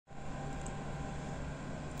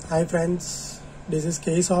Hi friends, this is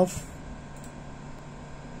case of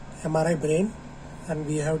MRI brain and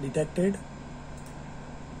we have detected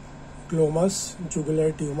Glomus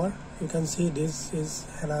jugular tumor. You can see this is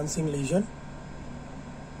enhancing lesion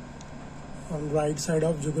on right side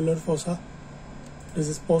of jugular fossa. This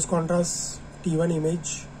is post contrast T1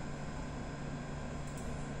 image.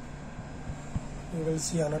 You will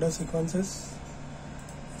see another sequences.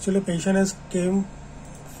 Actually patient has came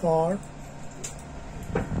for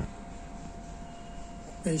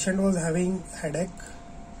patient was having headache.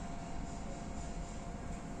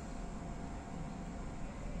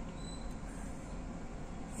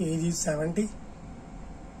 Age is 70.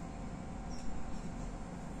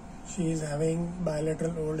 She is having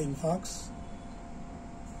bilateral old infarcts,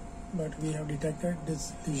 but we have detected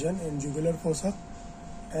this lesion in jugular fossa,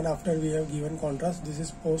 and after we have given contrast, this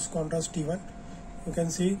is post contrast T1. You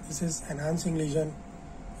can see this is enhancing lesion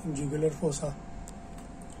in jugular fossa.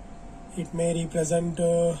 It may represent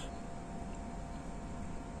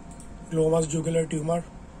Glomus jugular tumor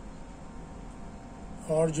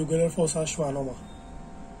or jugular fossa schwannoma.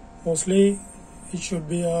 Mostly it should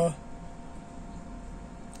be a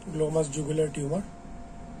Glomus jugular tumor.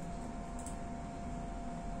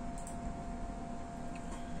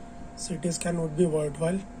 CT scan would be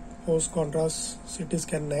worthwhile. Post contrast CT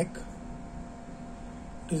scan neck.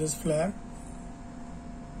 This is flare.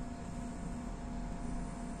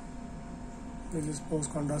 This is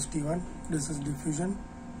post contrast T1. This is diffusion.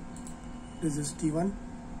 This is T1.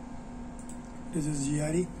 This is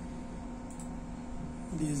GRE.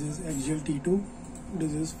 This is axial T2.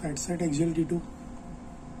 This is fat set axial T2.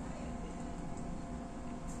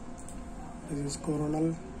 This is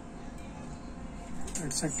coronal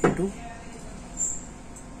fat set T2.